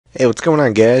Hey, what's going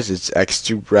on, guys? It's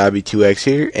X2Robbie2X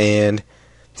here, and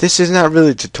this is not really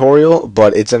a tutorial,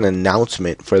 but it's an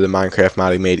announcement for the Minecraft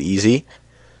Modding Made Easy.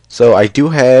 So I do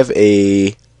have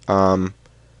a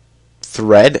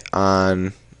thread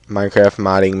on Minecraft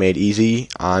Modding Made Easy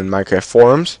on Minecraft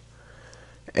forums,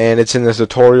 and it's in the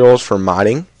tutorials for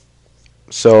modding.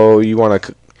 So you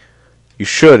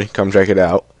should come check it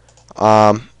out.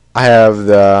 I have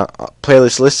the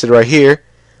playlist listed right here.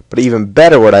 But even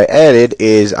better, what I added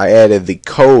is I added the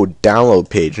code download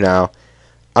page. Now,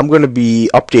 I'm going to be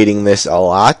updating this a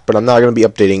lot, but I'm not going to be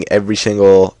updating every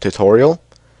single tutorial.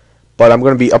 But I'm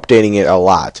going to be updating it a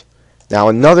lot. Now,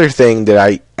 another thing that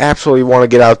I absolutely want to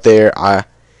get out there,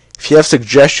 if you have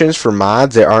suggestions for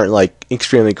mods that aren't like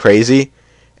extremely crazy,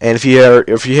 and if you're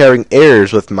having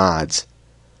errors with mods,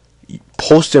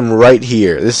 post them right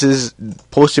here.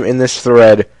 Post them in this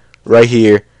thread right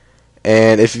here.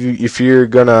 And if you're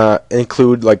gonna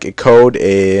include like a code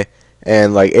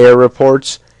and like error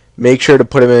reports, make sure to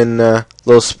put them in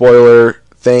little spoiler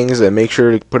things, and make sure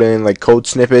to put in like code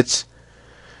snippets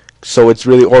so it's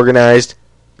really organized,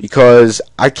 because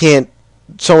I can't.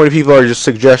 So many people are just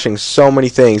suggesting so many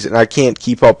things, and I can't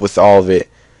keep up with all of it.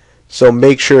 So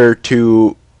make sure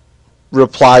to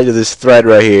reply to this thread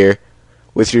right here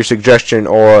with your suggestion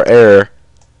or error,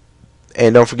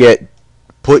 and don't forget,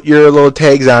 put your little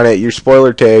tags on it, your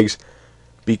spoiler tags,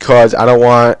 because I don't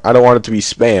want it to be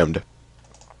spammed.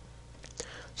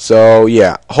 So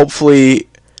yeah, hopefully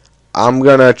I'm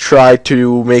gonna try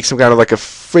to make some kind of like a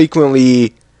frequent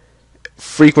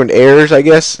errors, I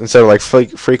guess, instead of like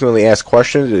frequently asked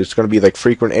questions. It's gonna be like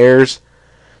frequent errors.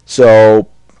 So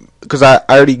because I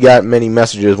already got many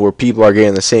messages where people are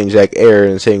getting the same exact error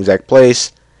in the same exact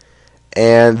place,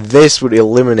 and this would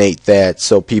eliminate that,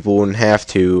 so people wouldn't have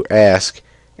to ask.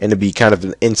 And to be kind of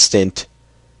an instant,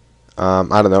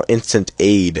 instant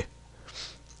aid.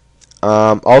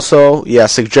 Also, yeah,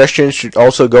 suggestions should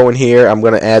also go in here. I'm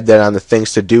going to add that on the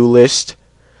things to do list,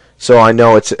 so I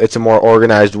know it's a more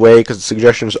organized way. Because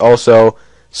suggestions also,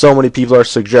 so many people are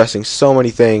suggesting so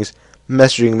many things,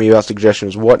 messaging me about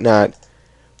suggestions, whatnot.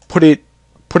 Put it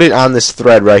on this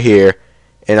thread right here,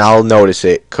 and I'll notice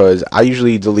it. Because I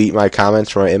usually delete my comments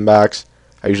from my inbox.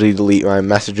 I usually delete my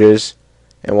messages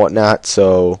and whatnot.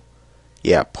 So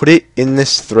yeah, put it in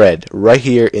this thread right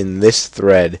here in this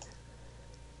thread,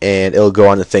 and it'll go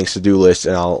on the things to do list,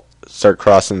 and I'll start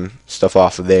crossing stuff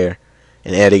off of there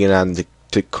and adding it on the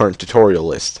current tutorial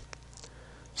list.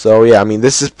 So yeah, I mean,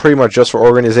 this is pretty much just for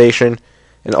organization,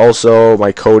 and also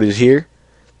my code is here.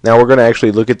 Now we're gonna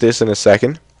actually look at this in a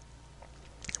second,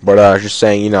 but just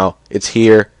saying, you know, it's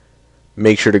here.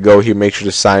 Make sure to go here, make sure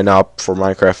to sign up for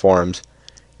Minecraft forums,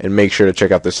 and make sure to check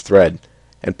out this thread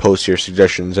and post your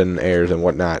suggestions and errors and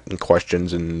whatnot and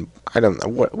questions and I don't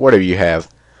know, whatever you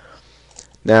have.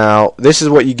 Now, this is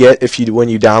what you get when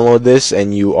you download this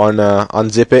and you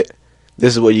unzip it.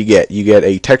 This is what you get. You get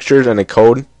a textures and a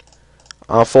code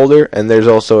folder, and there's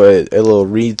also a little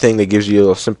read thing that gives you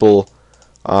a simple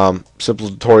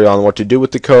tutorial on what to do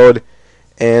with the code,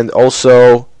 and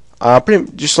also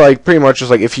pretty much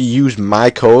just like if you use my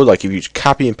code, like if you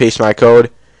copy and paste my code,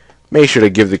 make sure to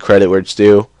give the credit where it's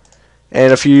due.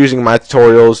 And if you're using my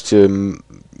tutorials to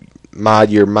mod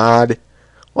your mod,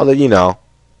 well, then, you know,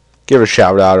 give a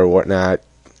shout out or whatnot.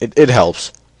 It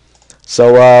helps.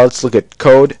 So let's look at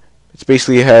code. It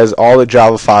basically has all the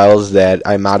Java files that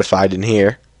I modified in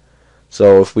here.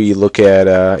 So if we look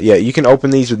at, yeah, you can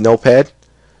open these with Notepad.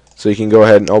 So you can go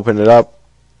ahead and open it up,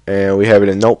 and we have it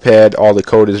in Notepad. All the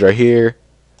code is right here.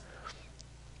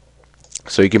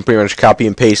 So you can pretty much copy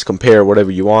and paste, compare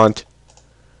whatever you want.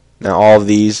 Now all of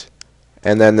these.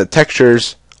 And then the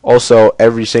textures, also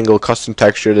every single custom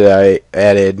texture that I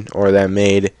added or that I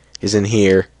made is in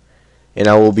here. And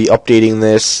I will be updating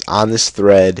this on this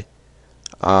thread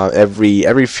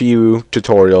every few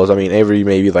tutorials. I mean,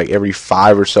 maybe every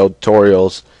 5 or so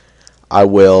tutorials, I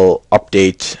will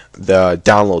update the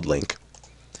download link.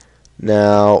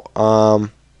 Now,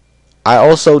 I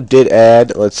also did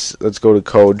add, let's go to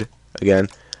code again.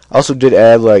 I also did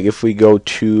add, like, if we go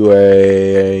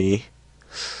to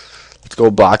let's go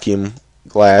Blockium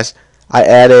Glass, I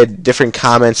added different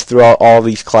comments throughout all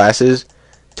these classes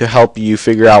to help you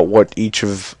figure out what each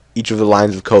of the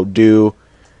lines of code do,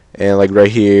 and like right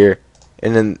here,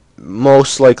 and then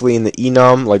most likely in the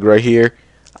enum, like right here,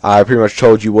 I pretty much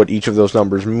told you what each of those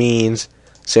numbers means.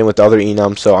 Same with the other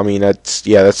enum. So I mean, that's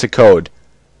the code.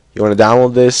 You want to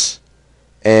download this,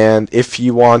 and if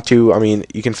you want to, I mean,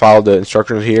 you can follow the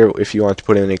instructions here if you want to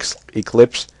put in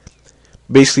Eclipse.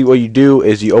 Basically what you do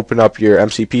is you open up your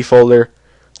MCP folder,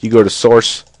 you go to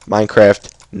source, Minecraft,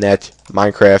 net,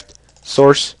 Minecraft,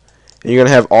 source, and you're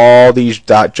gonna have all these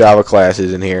 .java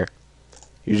classes in here.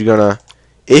 You're gonna,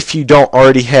 if you don't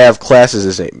already have classes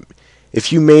the same,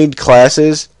 if you made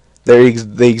classes they're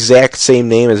the exact same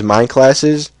name as mine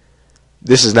classes,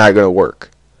 this is not gonna work.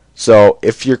 So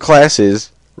if your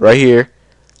classes right here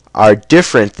are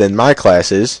different than my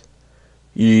classes,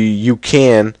 you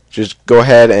can just go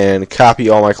ahead and copy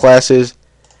all my classes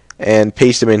and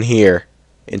paste them in here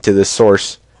into the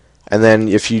source, and then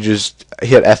if you just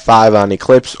hit F5 on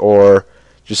Eclipse or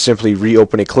just simply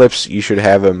reopen Eclipse, you should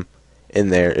have them in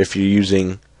there if you're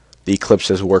using the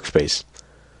Eclipse as a workspace.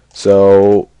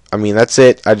 So I mean, that's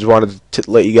it. I just wanted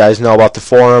to let you guys know about the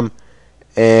forum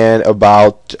and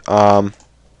about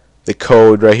the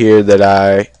code right here that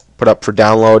I put up for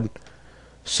download.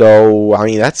 So I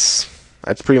mean, that's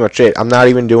pretty much it. I'm not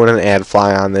even doing an ad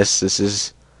fly on this. This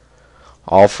is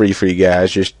all free for you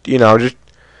guys. Just just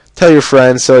tell your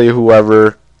friends, tell you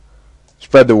whoever,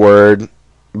 spread the word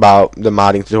about the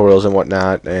modding tutorials and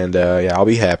whatnot, and yeah, I'll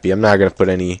be happy. I'm not gonna put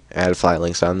any ad fly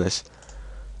links on this.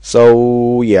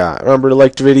 So yeah, remember to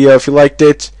like the video if you liked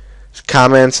it.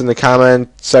 Comments in the comment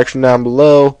section down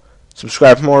below.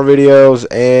 Subscribe for more videos,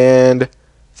 and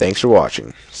thanks for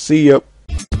watching. See ya.